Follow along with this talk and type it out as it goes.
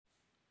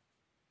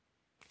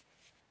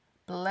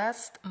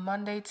Blessed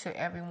Monday to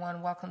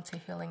everyone. Welcome to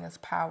Healing is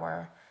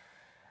Power.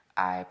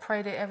 I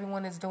pray that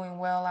everyone is doing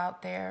well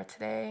out there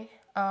today.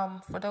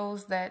 For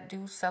those that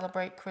do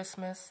celebrate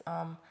Christmas,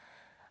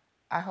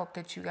 I hope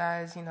that you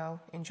guys,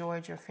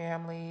 enjoyed your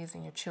families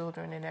and your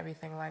children and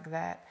everything like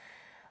that.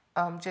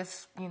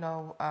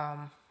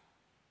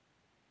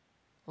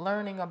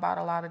 Learning about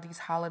a lot of these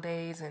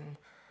holidays and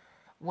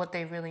what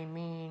they really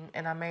mean.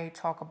 And I may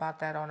talk about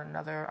that on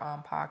another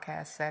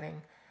podcast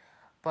setting.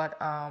 But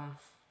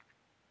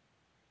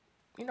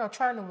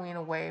trying to wean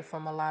away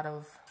from a lot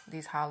of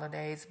these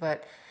holidays.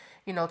 But,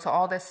 to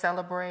all that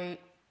celebrate,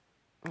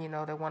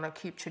 that want to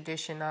keep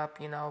tradition up,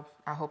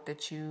 I hope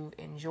that you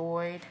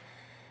enjoyed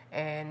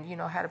and,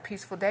 had a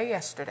peaceful day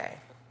yesterday.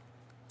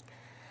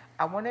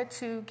 I wanted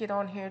to get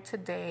on here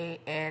today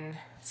and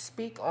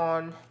speak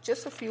on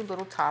just a few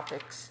little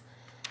topics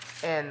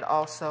and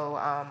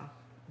also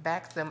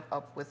back them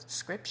up with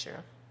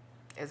scripture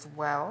as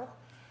well.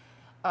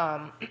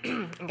 And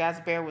guys,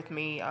 bear with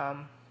me.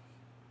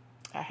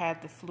 I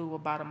had the flu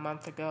about a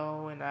month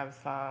ago, and I've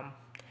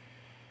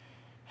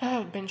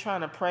been trying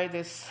to pray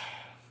this,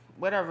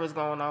 whatever is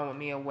going on with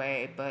me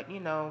away. But,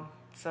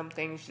 some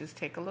things just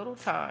take a little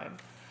time.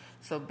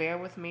 So bear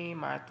with me.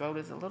 My throat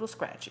is a little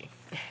scratchy.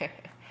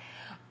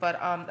 But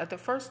the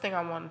first thing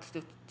I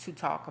wanted to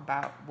talk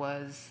about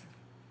was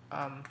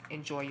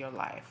enjoy your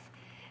life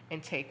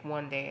and take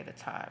one day at a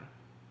time.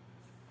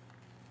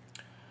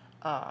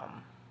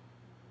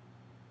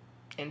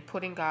 And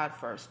putting God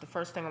first. The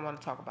first thing I want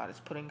to talk about is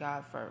putting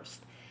God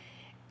first.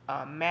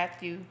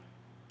 Matthew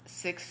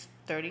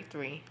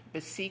 6:33.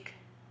 But seek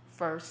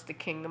first the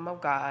kingdom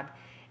of God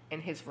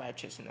and his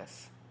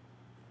righteousness,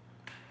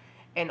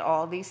 and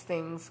all these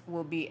things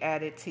will be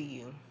added to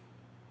you.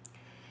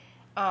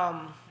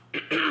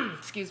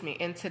 Excuse me.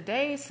 In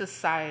today's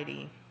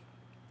society,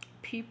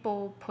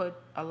 people put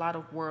a lot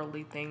of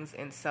worldly things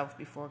and self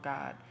before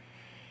God.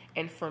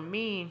 And for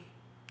me,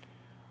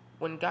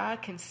 when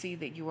God can see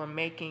that you are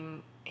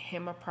making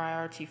him a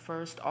priority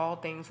first, all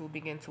things will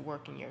begin to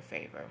work in your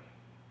favor.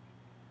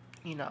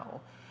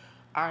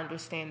 I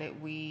understand that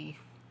we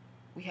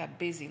have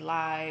busy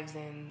lives,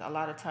 and a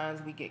lot of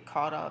times we get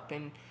caught up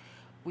and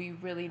we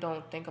really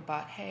don't think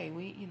about, hey,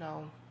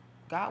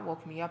 God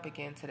woke me up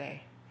again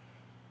today.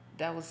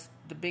 That was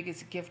the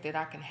biggest gift that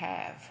I can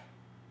have.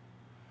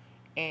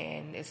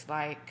 And it's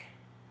like,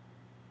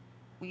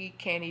 we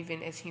can't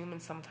even, as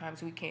humans,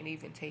 sometimes we can't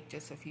even take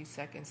just a few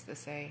seconds to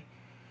say,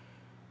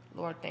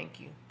 Lord, thank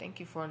you.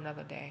 Thank you for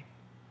another day.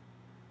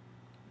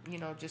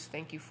 Just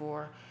thank you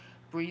for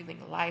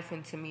breathing life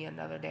into me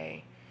another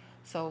day.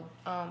 So,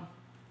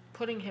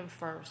 putting him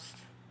first,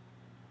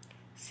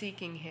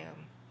 seeking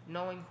him,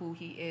 knowing who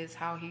he is,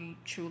 how he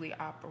truly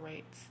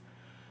operates.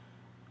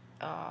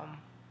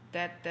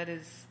 That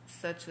is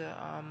such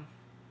a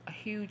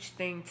huge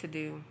thing to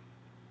do.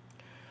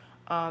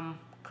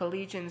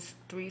 Colossians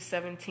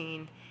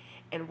 3:17,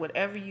 and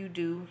whatever you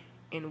do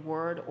in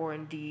word or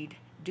in deed,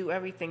 do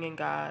everything in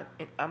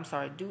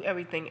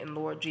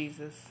Lord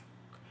Jesus,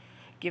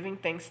 giving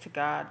thanks to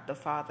God the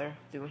Father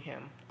through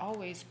him.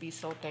 Always be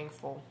so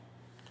thankful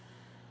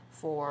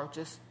for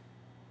just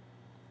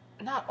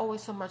not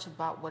always so much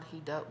about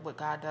what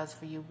God does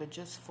for you, but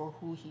just for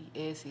who he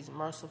is. He's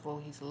merciful,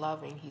 he's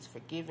loving, he's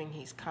forgiving,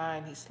 he's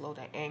kind, he's slow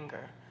to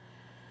anger.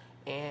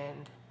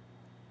 And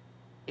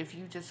if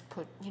you just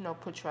put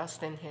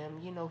trust in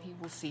him, he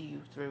will see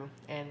you through.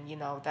 And,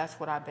 that's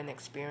what I've been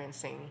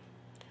experiencing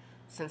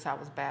since I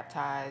was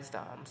baptized,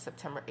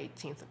 September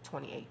 18th of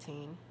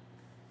 2018.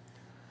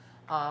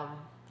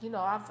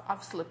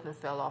 I've slipped and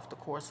fell off the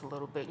course a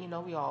little bit.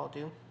 We all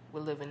do.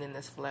 We're living in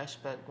this flesh,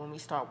 but when we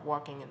start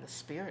walking in the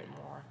spirit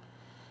more,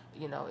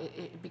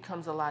 it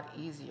becomes a lot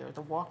easier.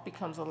 The walk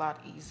becomes a lot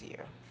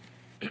easier.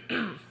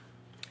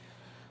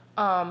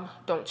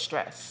 Don't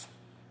stress.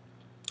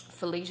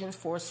 Philippians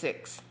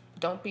 4:6.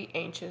 Don't be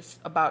anxious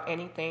about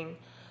anything,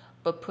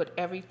 but put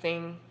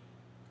everything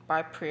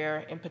by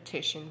prayer and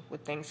petition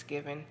with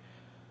thanksgiving.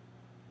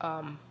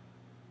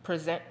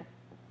 Present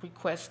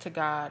requests to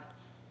God.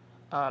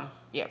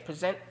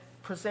 Present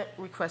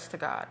requests to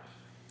God.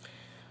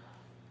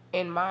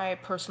 In my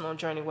personal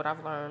journey, what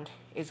I've learned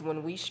is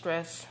when we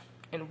stress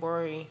and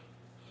worry,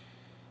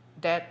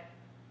 that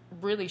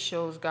really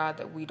shows God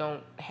that we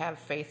don't have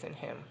faith in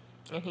him.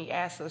 And he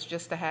asks us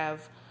just to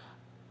have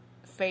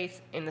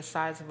faith in the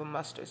size of a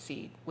mustard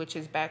seed, which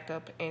is backed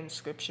up in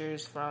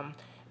scriptures from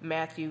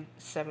Matthew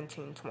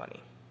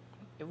 17:20.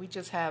 If we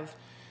just have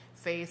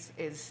faith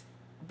as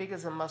big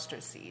as a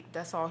mustard seed,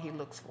 that's all he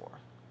looks for.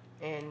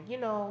 And,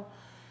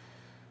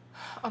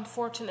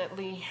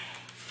 unfortunately,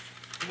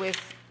 with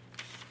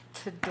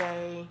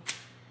today,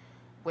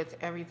 with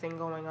everything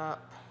going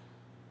up,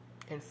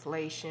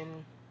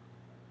 inflation,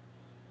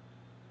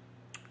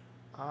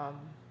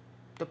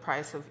 the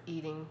price of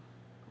eating,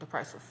 the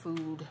price of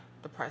food,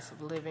 the price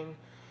of living,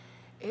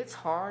 it's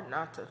hard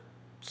not to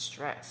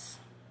stress.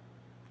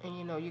 And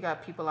you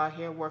got people out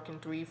here working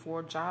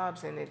 3-4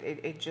 jobs, and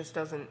it just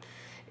doesn't,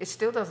 it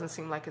still doesn't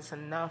seem like it's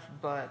enough.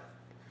 But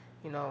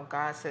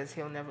God says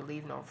he'll never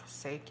leave nor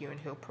forsake you, and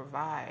he'll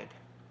provide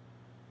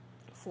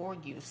for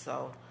you.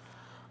 So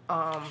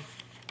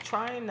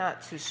trying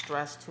not to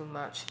stress too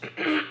much,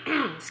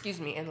 excuse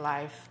me, in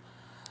life,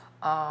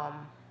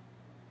 and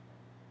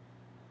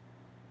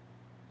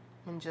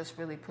just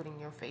really putting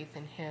your faith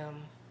in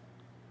him.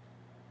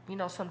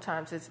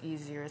 Sometimes it's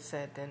easier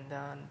said than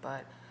done,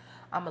 but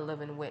I'm a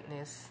living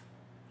witness.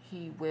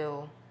 He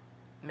will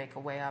make a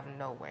way out of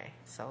no way.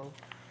 So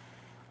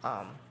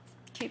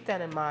keep that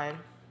in mind.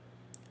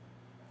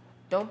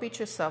 Don't beat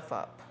yourself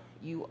up.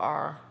 You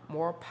are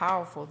more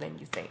powerful than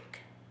you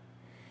think.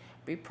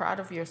 Be proud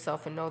of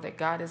yourself and know that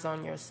God is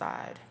on your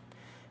side.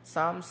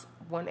 Psalms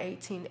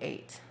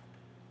 118:8.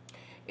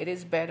 It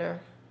is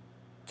better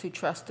to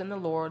trust in the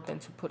Lord than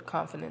to put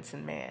confidence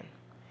in man.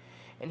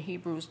 In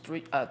Hebrews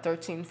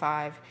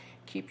 13:5,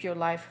 keep your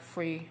life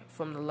free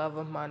from the love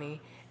of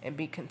money and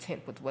be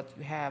content with what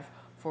you have,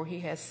 for he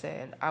has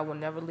said, I will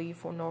never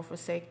leave nor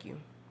forsake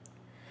you.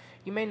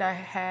 You may not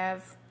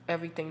have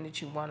everything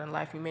that you want in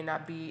life. You may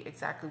not be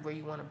exactly where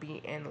you want to be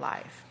in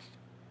life,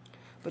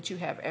 but you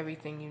have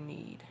everything you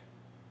need.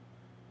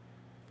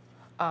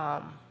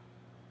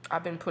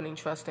 I've been putting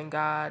trust in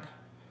God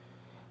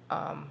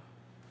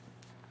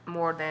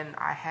more than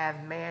I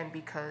have man,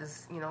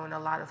 because in a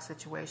lot of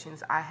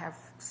situations I have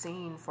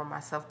seen for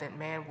myself that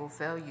man will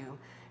fail you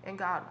and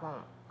God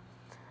won't.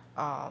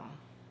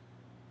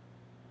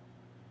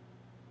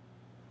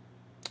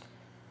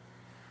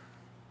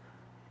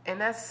 And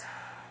that's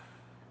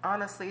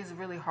honestly, it's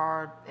really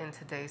hard in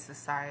today's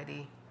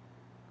society.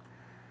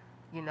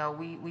 We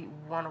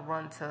want to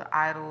run to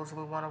idols,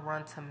 we want to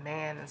run to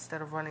man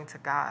instead of running to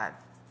God.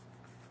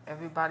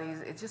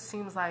 It just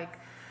seems like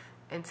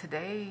in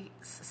today's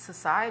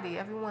society,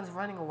 everyone's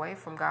running away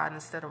from God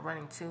instead of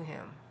running to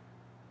him.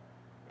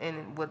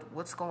 And with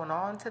what's going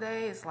on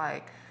today, it's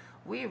like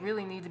we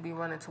really need to be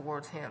running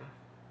towards him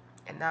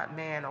and not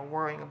man, or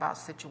worrying about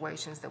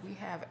situations that we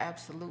have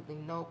absolutely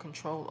no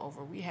control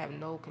over. We have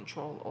no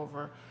control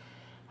over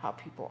how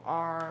people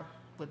are,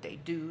 what they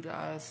do to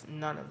us,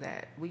 none of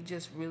that. We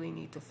just really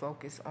need to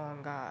focus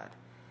on God.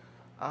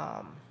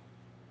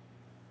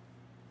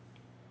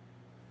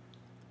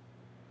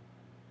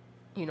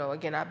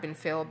 Again, I've been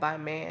failed by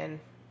man,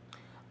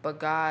 but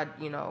God,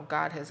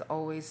 God has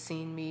always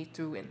seen me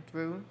through and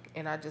through.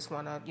 And I just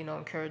want to,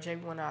 encourage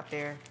everyone out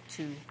there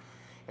to,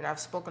 and I've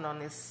spoken on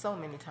this so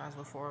many times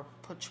before,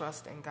 put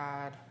trust in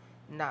God,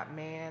 not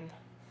man.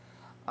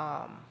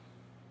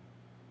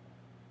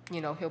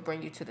 He'll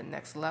bring you to the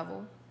next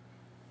level.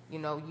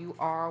 You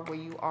are where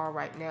you are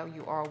right now.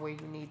 You are where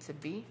you need to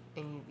be.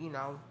 And,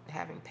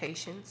 having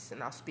patience,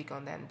 and I'll speak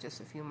on that in just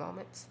a few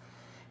moments.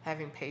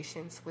 Having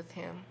patience with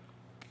him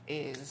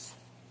is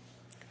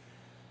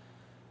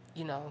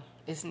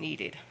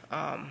needed.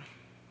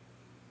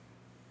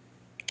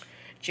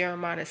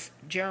 Jeremiah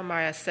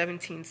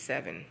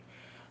 17:7.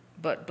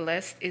 But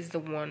blessed is the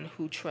one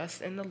who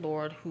trusts in the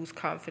Lord, whose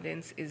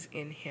confidence is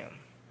in him.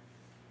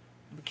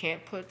 We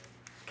can't put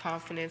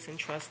confidence and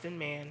trust in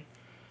man,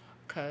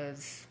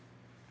 because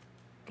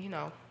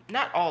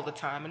not all the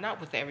time and not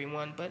with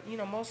everyone, but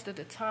most of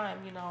the time,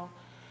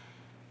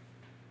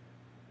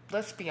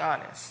 let's be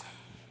honest,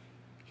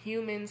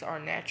 humans are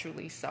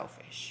naturally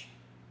selfish.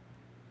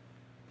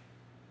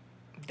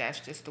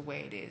 That's just the way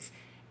it is.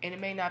 And it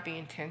may not be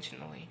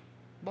intentionally,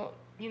 but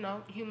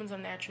humans are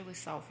naturally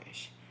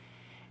selfish.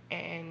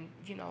 And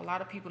a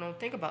lot of people don't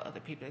think about other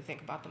people, they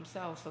think about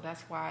themselves. So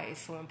that's why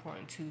it's so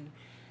important to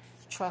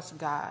trust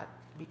God,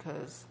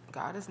 because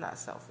God is not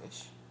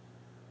selfish.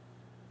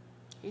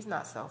 He's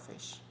not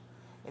selfish.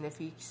 And if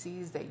he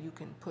sees that you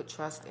can put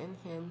trust in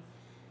him,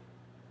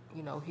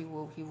 he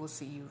will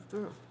see you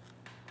through.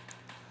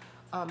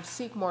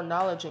 Seek more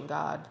knowledge in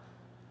God,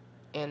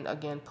 and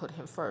again, put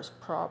him first.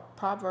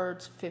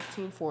 Proverbs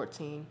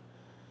 15:14.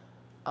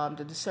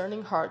 The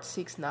discerning heart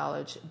seeks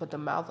knowledge, but the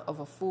mouth of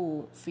a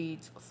fool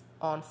feeds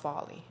on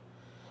folly.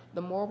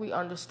 The more we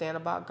understand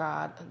about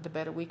God, the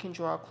better we can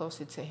draw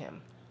closer to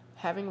him.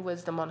 Having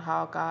wisdom on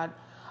how God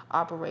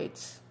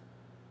operates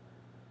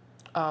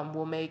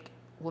will make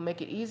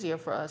it easier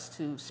for us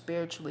to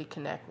spiritually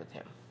connect with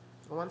him.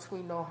 Once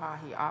we know how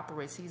he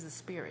operates, he's a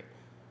spirit.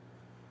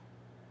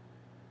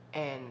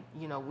 And,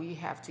 we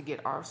have to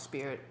get our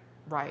spirit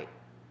right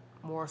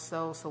more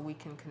so we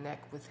can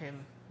connect with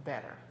him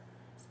better.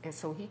 And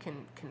so he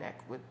can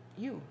connect with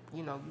you.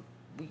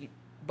 We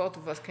both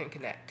of us can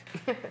connect.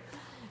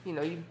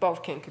 You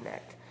both can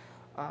connect.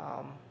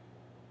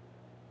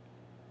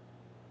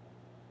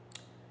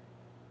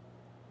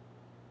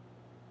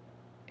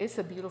 It's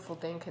a beautiful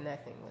thing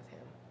connecting with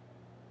him,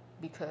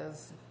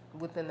 because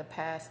within the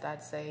past,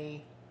 I'd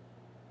say,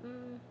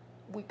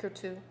 week or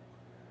two,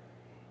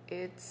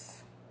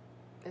 it's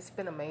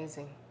been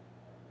amazing.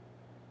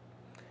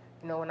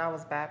 When I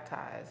was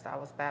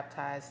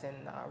baptized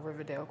in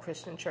Riverdale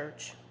Christian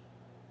Church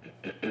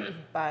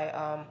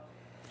by,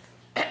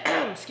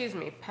 excuse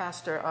me,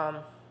 Pastor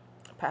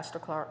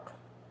Clark.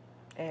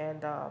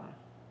 And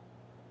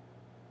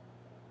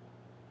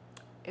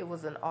it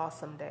was an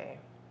awesome day.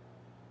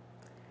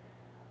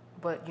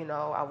 But,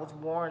 I was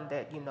warned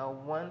that,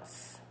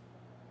 once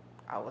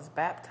I was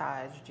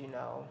baptized,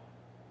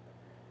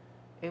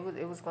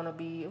 it was gonna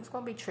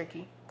be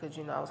tricky because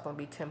I was gonna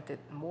be tempted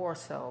more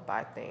so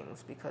by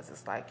things because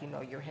it's like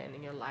you're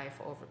handing your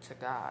life over to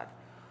God.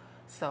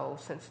 So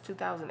since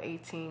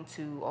 2018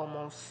 to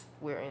almost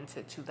we're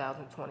into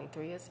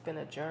 2023, it's been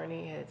a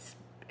journey.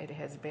 It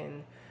has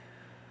been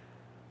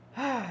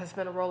it's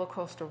been a roller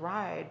coaster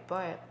ride,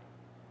 but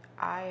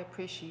I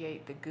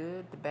appreciate the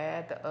good, the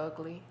bad, the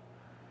ugly,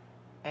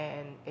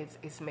 and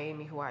it's made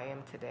me who I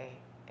am today.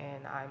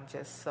 And I'm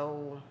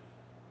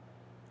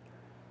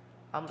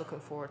looking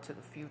forward to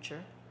the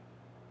future.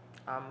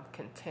 I'm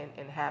content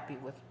and happy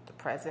with the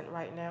present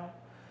right now.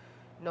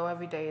 No,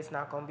 every day is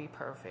not going to be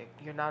perfect.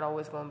 You're not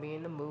always going to be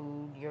in the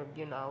mood.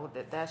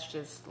 That's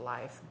just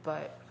life.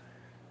 But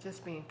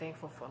just being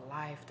thankful for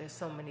life. There's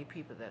so many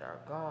people that are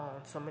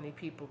gone, so many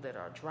people that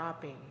are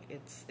dropping.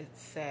 It's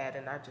sad,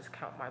 and I just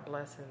count my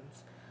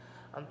blessings.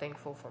 I'm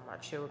thankful for my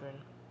children,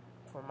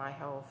 for my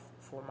health,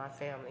 for my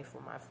family,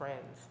 for my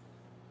friends.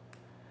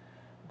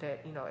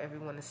 That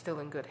everyone is still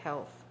in good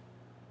health.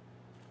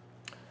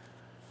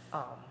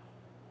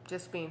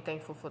 Just being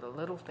thankful for the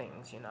little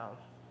things,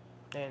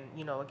 and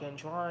again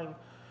drawing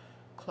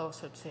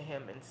closer to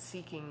him and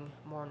seeking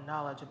more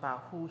knowledge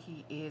about who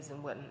he is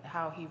and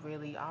how he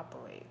really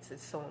operates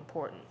is so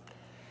important.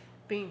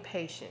 Being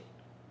patient,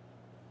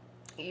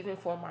 even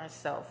for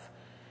myself,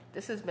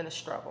 this has been a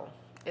struggle.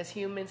 As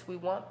humans, we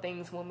want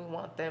things when we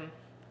want them,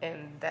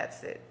 and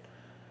that's it.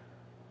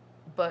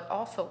 But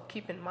also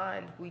keep in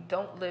mind, we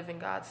don't live in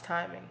God's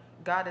timing.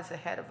 God is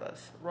ahead of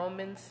us.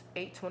 Romans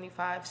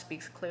 8:25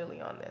 speaks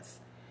clearly on this.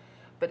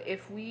 But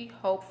if we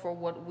hope for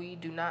what we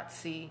do not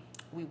see,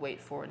 we wait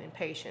for it in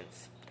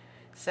patience.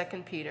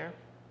 2 Peter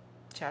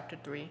chapter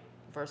 3,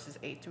 verses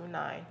 8 through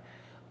 9.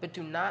 But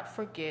do not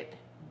forget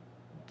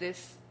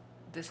this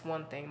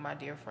one thing, my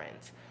dear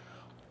friends.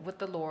 With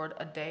the Lord,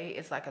 a day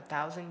is like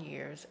 1,000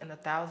 years, and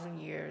 1,000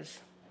 years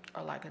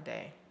are like a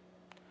day.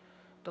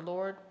 The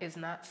Lord is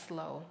not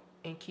slow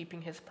in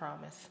keeping his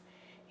promise.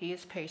 He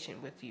is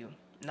patient with you,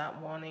 not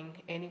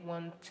wanting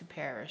anyone to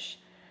perish,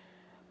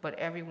 but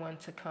everyone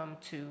to come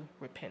to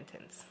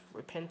repentance.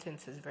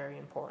 Repentance is very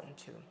important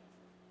too.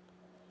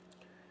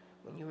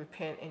 When you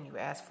repent and you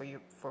ask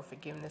for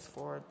forgiveness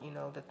for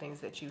the things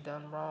that you've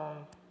done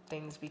wrong,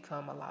 things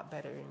become a lot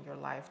better in your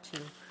life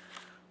too.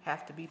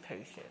 Have to be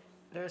patient.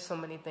 There's so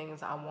many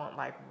things I want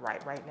like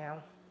right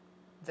now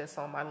that's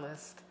on my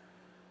list,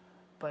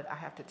 but I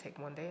have to take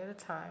one day at a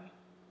time.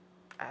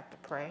 I have to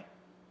pray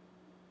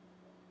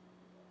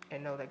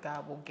and know that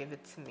God will give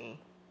it to me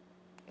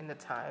in the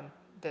time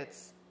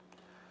that's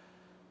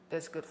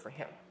good for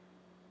him.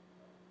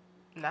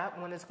 Not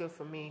when it's good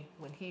for me,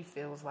 when he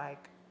feels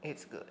like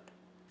it's good.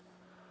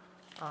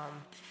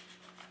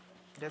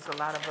 There's a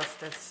lot of us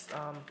that's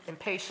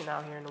impatient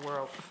out here in the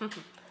world.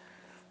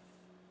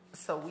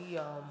 So we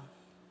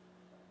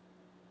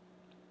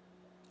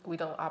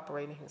don't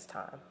operate in his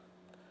time.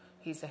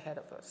 He's ahead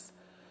of us.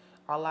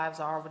 Our lives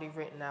are already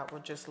written out. We're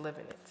just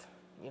living it.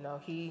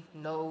 He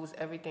knows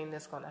everything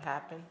that's going to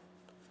happen.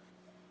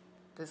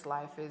 This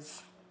life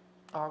is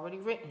already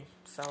written.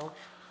 So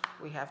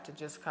we have to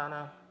just kind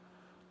of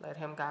let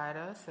him guide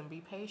us and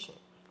be patient.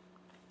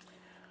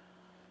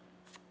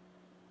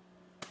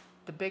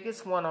 The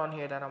biggest one on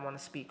here that I want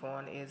to speak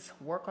on is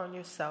work on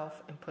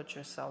yourself and put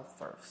yourself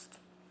first.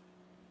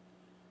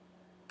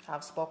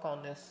 I've spoke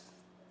on this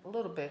a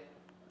little bit.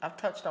 I've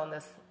touched on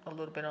this a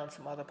little bit on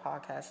some other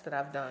podcasts that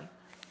I've done.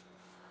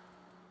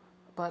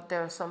 But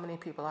there are so many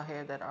people out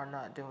here that are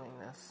not doing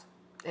this.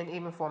 And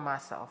even for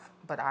myself.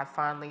 But I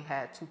finally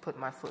had to put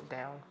my foot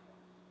down.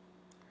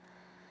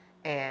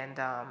 And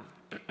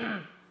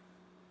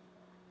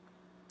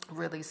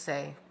really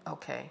say,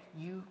 okay,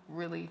 you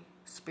really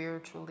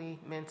spiritually,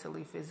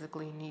 mentally,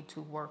 physically need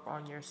to work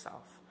on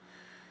yourself.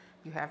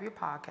 You have your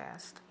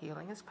podcast,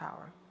 Healing is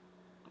Power,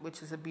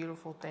 which is a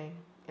beautiful thing.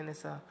 And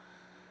it's a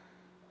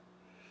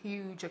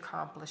huge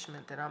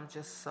accomplishment that I'm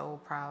just so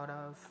proud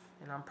of.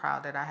 And I'm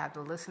proud that I have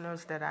the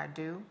listeners that I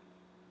do.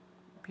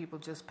 People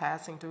just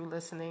passing through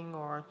listening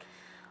or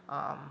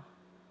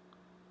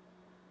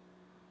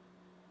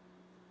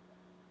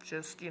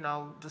just,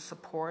 the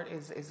support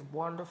is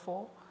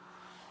wonderful.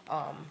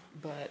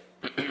 But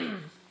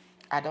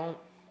I don't,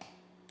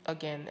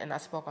 again, and I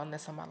spoke on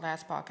this on my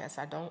last podcast,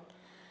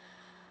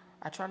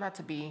 I try not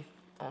to be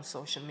on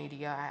social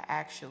media. I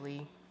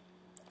actually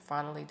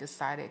finally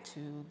decided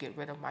to get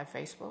rid of my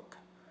Facebook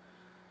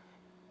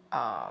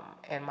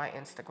and my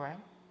Instagram.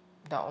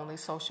 The only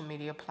social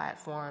media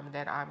platform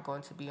that I'm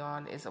going to be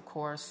on is, of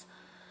course,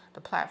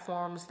 the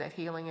platforms that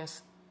Healing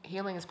is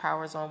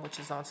Power is on, which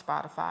is on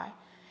Spotify,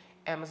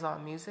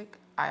 Amazon Music,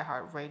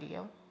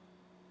 iHeartRadio,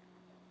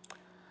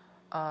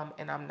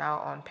 and I'm now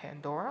on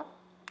Pandora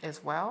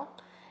as well,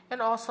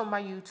 and also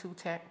my YouTube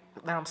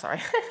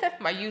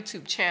my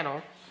YouTube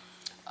channel.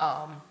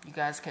 You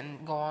guys can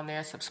go on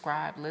there,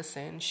 subscribe,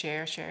 listen,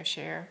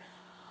 share.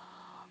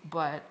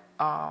 But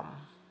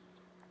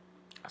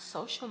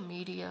social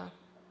media,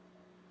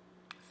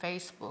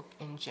 Facebook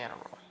in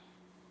general,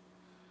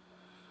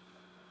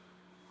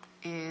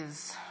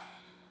 is,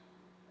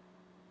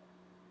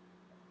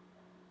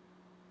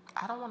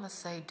 I don't want to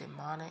say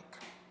demonic.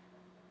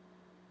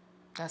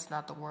 That's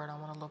not the word I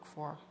want to look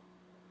for.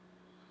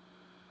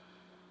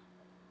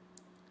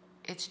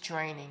 It's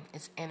draining.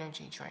 It's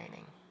energy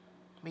draining.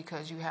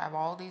 Because you have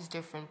all these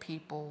different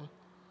people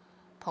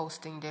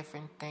posting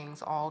different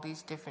things, all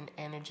these different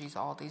energies,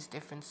 all these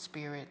different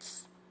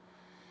spirits.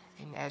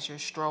 And as you're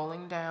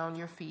strolling down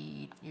your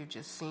feed, you're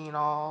just seeing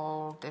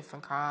all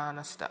different kind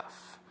of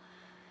stuff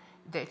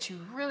that you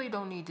really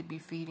don't need to be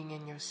feeding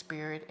in your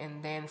spirit.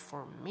 And then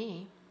for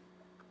me,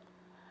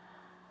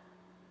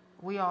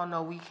 we all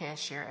know we can't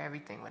share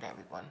everything with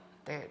everyone.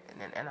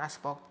 And I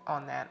spoke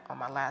on that on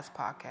my last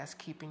podcast,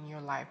 keeping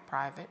your life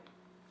private.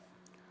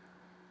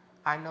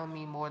 I know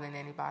me more than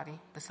anybody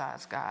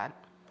besides God.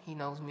 He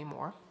knows me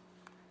more.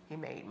 He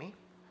made me.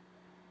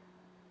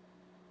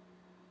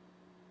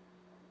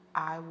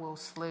 I will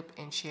slip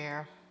and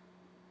share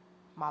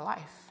my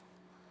life,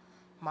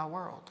 my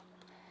world.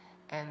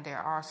 And there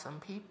are some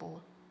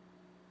people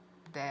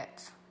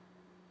that,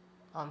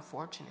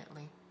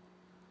 unfortunately,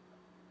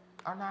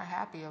 are not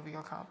happy of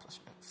your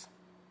accomplishments.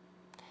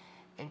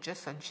 And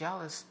just a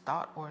jealous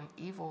thought or an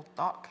evil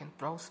thought can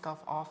throw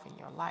stuff off in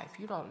your life.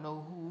 You don't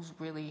know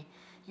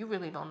you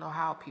really don't know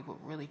how people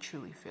really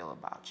truly feel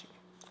about you.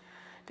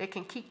 They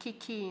can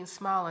kiki and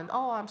smile and,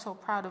 oh, I'm so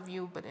proud of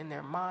you, but in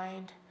their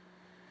mind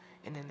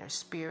and in their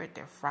spirit,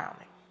 they're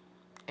frowning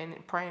and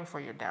praying for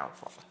your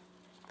downfall.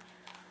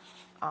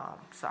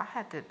 So I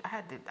had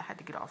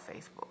to get off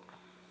Facebook.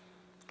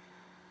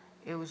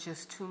 It was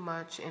just too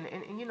much,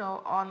 and you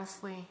know,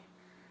 honestly,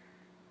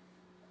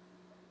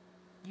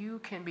 you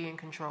can be in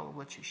control of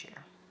what you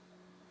share.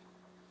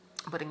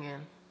 But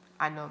again,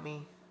 I know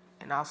me,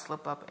 and I'll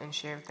slip up and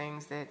share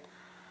things that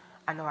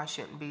I know I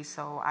shouldn't be.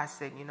 So I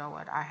said, you know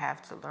what, I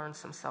have to learn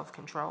some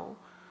self-control.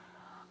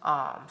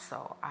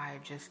 So I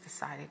just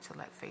decided to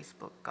let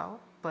Facebook go.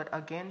 But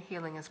again,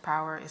 Healing is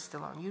Power is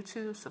still on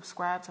YouTube.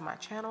 Subscribe to my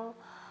channel.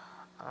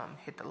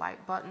 Hit the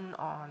like button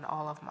on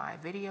all of my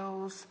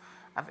videos.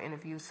 I've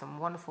interviewed some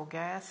wonderful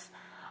guests.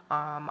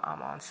 I'm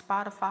on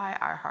Spotify,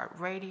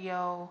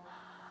 iHeartRadio,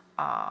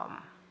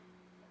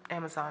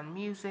 Amazon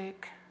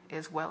Music,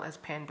 as well as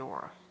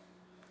Pandora.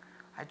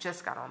 I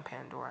just got on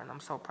Pandora, and I'm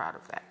so proud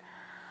of that.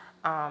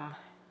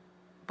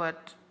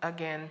 But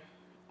again,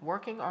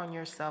 working on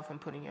yourself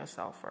and putting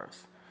yourself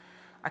first.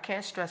 I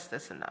can't stress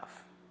this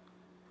enough.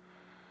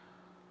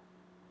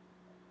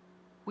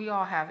 We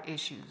all have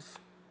issues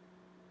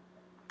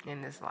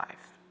in this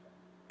life.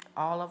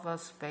 All of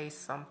us face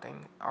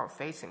something or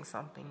facing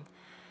something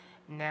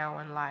now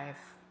in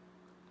life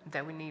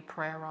that we need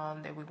prayer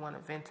on, that we want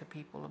to vent to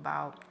people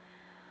about.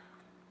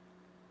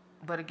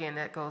 But again,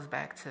 that goes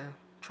back to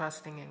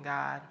trusting in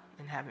God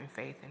and having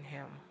faith in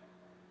Him.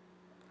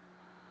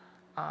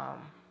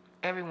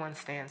 Everyone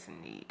stands in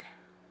need.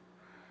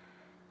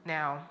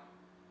 Now,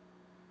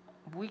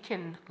 we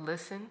can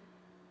listen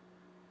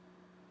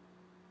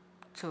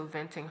to a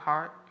venting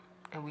heart,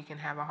 and we can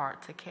have a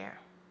heart to care.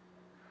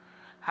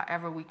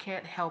 However, we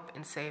can't help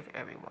and save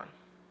everyone.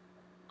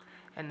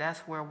 And that's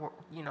where,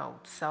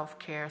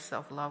 self-care,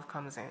 self-love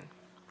comes in.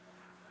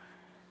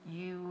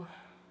 You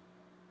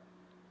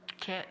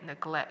can't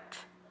neglect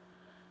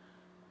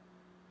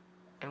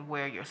and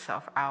wear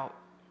yourself out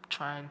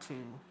trying to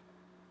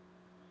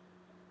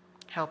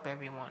help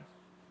everyone.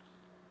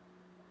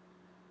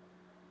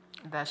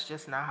 That's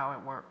just not how it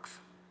works.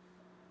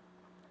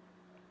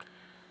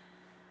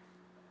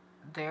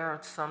 There are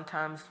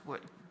sometimes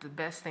the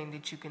best thing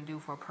that you can do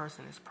for a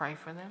person is pray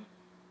for them.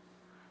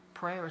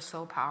 Prayer is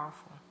so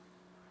powerful.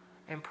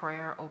 And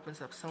prayer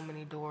opens up so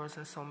many doors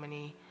and so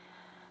many,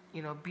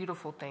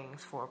 beautiful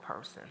things for a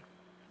person.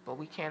 But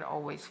we can't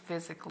always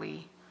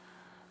physically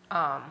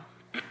help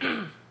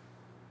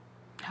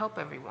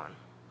everyone.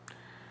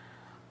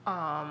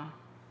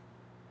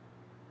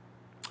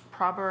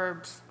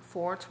 Proverbs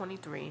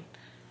 4:23.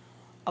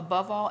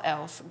 Above all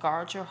else,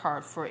 guard your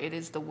heart, for it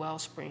is the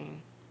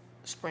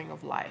spring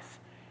of life.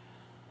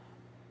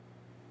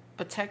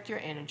 Protect your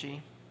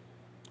energy.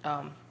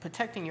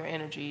 Protecting your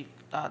energy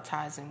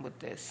ties in with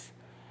this.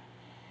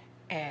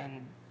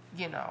 And,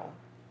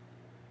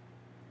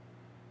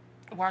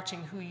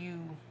 watching who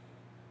you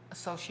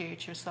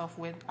associate yourself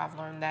with. I've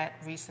learned that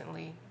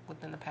recently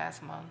within the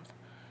past month.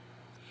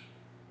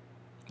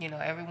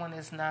 Everyone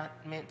is not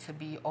meant to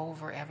be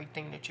over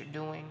everything that you're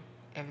doing.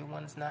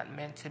 Everyone's not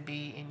meant to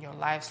be in your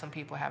life. Some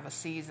people have a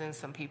season.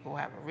 Some people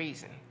have a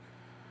reason.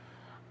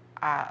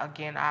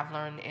 I've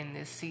learned in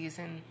this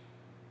season,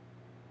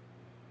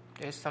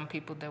 there's some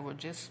people that were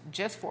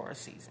just for a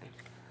season.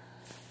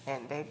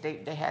 And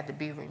they had to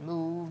be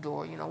removed,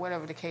 or,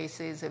 whatever the case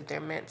is. If they're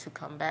meant to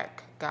come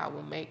back, God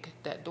will make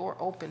that door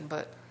open,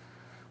 but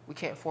we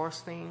can't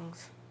force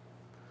things.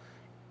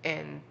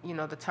 And,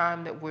 the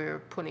time that we're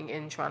putting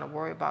in trying to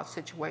worry about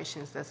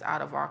situations that's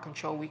out of our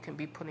control, we can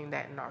be putting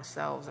that in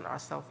ourselves and our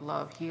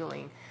self-love,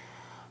 healing,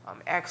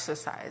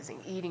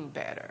 exercising, eating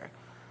better,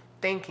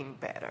 thinking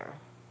better,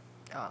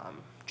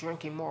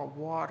 drinking more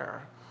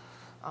water,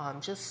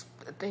 Just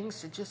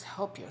things to just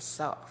help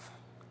yourself.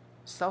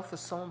 Self is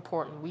so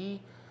important.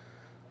 We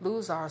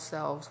lose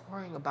ourselves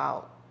worrying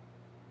about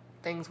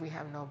things we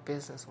have no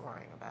business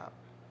worrying about.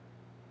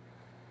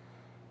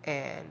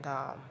 And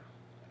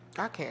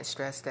I can't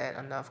stress that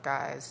enough,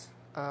 guys.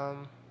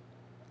 And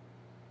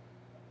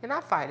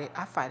I fight it.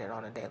 I fight it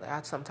on a daily.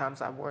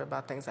 Sometimes I worry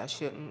about things I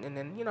shouldn't, and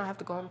then I have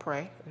to go and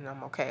pray, and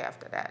I'm okay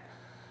after that.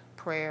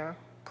 Prayer,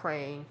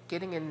 praying,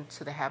 getting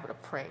into the habit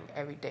of praying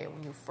every day.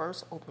 When you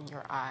first open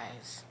your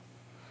eyes,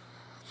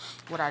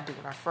 what I do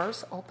when I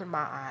first open my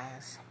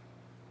eyes,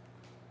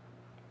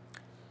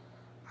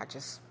 I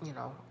just,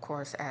 of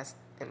course, ask,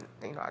 and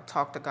I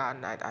talk to God,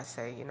 and I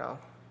say,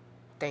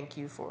 thank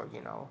you for,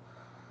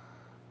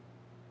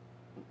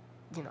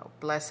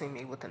 blessing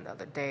me with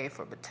another day,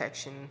 for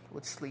protection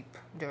with sleep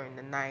during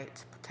the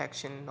night,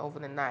 protection over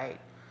the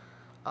night,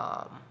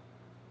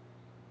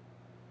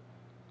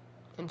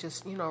 and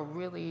just,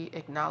 really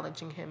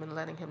acknowledging Him and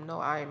letting Him know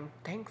I am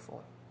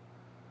thankful.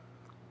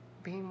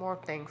 Being more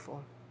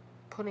thankful.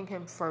 Putting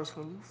Him first.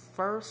 When you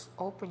first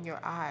open your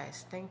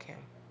eyes, thank Him.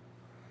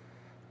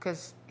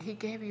 Because He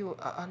gave you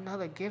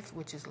another gift,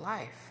 which is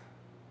life,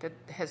 that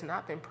has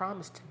not been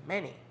promised to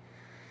many.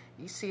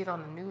 You see it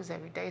on the news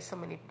every day. So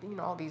many,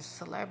 all these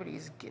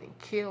celebrities getting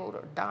killed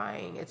or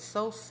dying. It's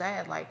so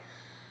sad. Like,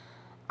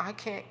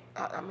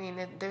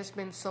 there's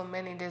been so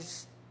many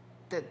that's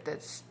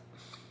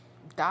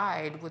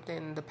died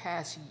within the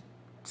past,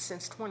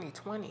 since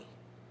 2020.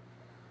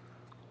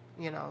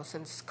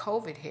 Since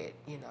COVID hit,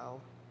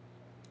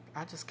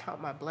 I just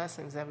count my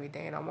blessings every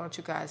day. And I want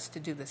you guys to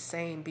do the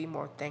same. Be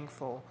more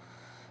thankful.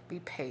 Be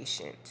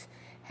patient.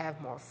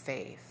 Have more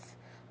faith.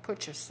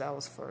 Put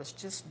yourselves first.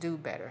 Just do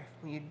better.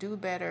 When you do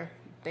better,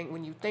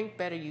 when you think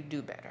better, you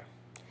do better.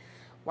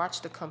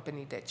 Watch the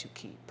company that you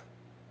keep.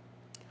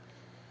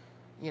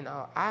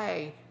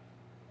 I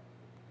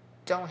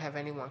don't have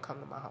anyone come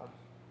to my home.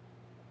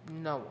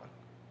 No one.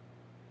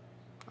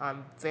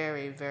 I'm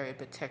very, very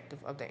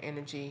protective of the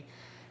energy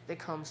that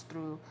comes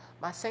through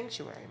my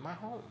sanctuary, my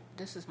home.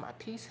 This is my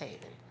peace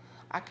haven.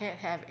 I can't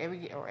have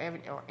every or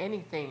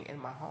anything in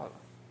my home.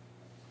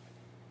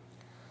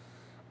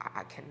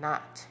 I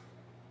cannot.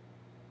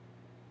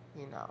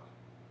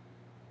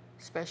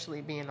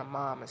 Especially being a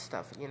mom and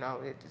stuff.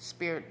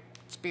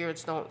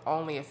 Spirits don't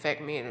only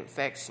affect me; it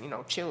affects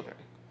children.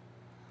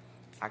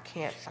 I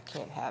can't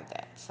have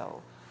that.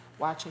 So,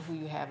 watching who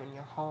you have in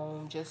your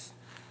home, just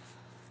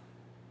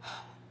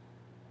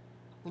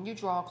when you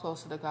draw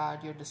closer to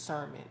God, your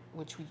discernment,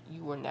 which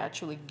you were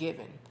naturally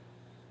given,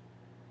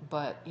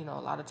 but a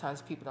lot of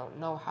times people don't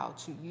know how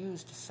to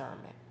use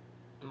discernment.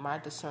 My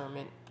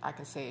discernment, I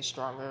can say, is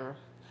stronger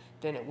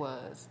than it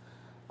was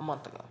a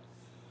month ago.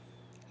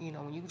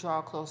 When you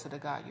draw closer to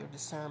God, your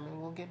discernment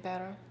will get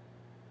better.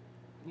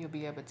 You'll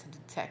be able to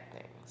detect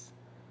things.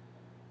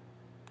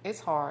 It's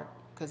hard,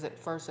 because at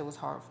first it was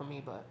hard for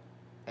me, but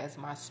as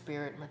my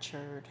spirit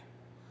matured,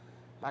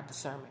 my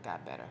discernment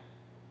got better.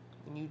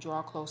 When you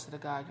draw closer to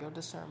God, your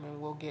discernment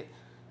will get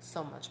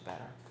so much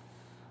better.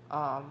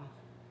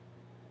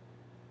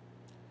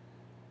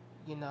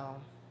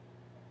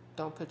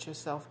 Don't put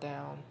yourself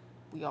down.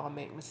 We all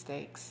make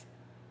mistakes.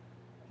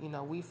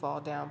 We fall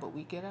down, but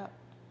we get up.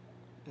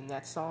 And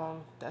that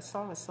song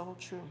is so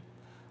true.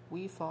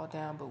 We fall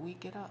down, but we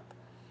get up.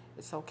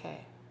 It's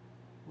okay.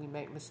 We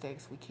make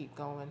mistakes. We keep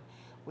going.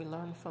 We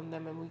learn from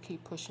them, and we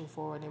keep pushing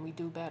forward, and we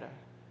do better.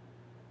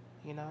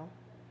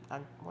 I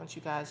want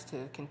you guys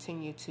to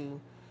continue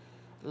to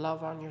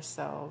love on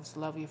yourselves,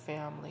 love your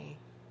family.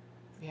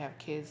 If you have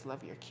kids,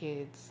 love your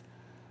kids.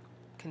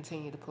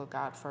 Continue to put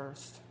God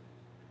first.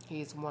 He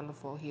is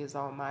wonderful. He is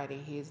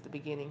almighty. He is the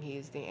beginning. He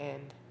is the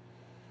end.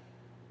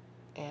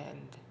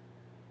 And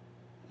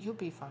you'll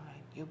be fine.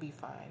 You'll be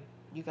fine.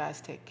 You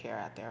guys take care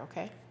out there,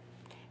 okay?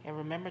 And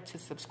remember to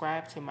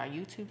subscribe to my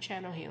YouTube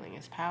channel, Healing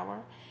is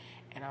Power.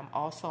 And I'm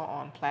also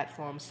on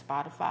platforms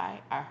Spotify,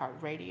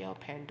 iHeartRadio,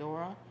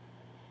 Pandora,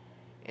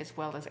 as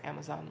well as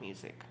Amazon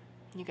Music.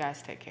 You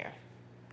guys take care.